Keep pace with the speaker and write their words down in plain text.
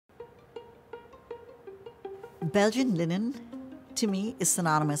Belgian linen, to me, is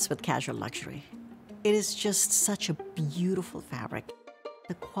synonymous with casual luxury. It is just such a beautiful fabric.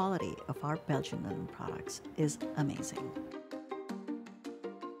 The quality of our Belgian linen products is amazing.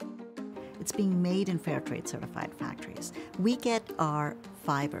 It's being made in fair trade certified factories. We get our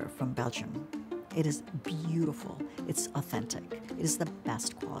fiber from Belgium. It is beautiful, it's authentic, it is the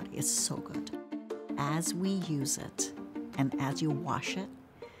best quality, it's so good. As we use it and as you wash it,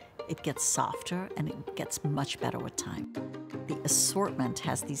 it gets softer and it gets much better with time. The assortment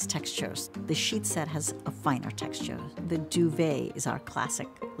has these textures. The sheet set has a finer texture. The duvet is our classic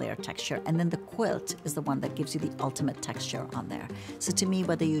layer texture. And then the quilt is the one that gives you the ultimate texture on there. So to me,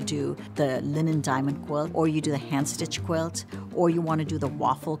 whether you do the linen diamond quilt or you do the hand stitch quilt or you want to do the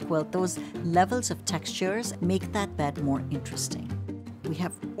waffle quilt, those levels of textures make that bed more interesting. We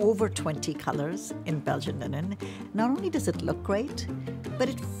have over 20 colors in Belgian linen. Not only does it look great, but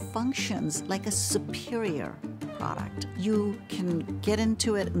it functions like a superior product. You can get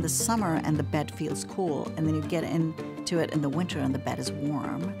into it in the summer and the bed feels cool, and then you get into it in the winter and the bed is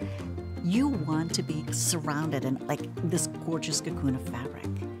warm. You want to be surrounded in like this gorgeous cocoon of fabric.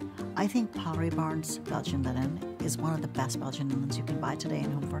 I think Pottery Barn's Belgian linen is one of the best Belgian linens you can buy today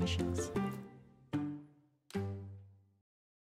in home furnishings.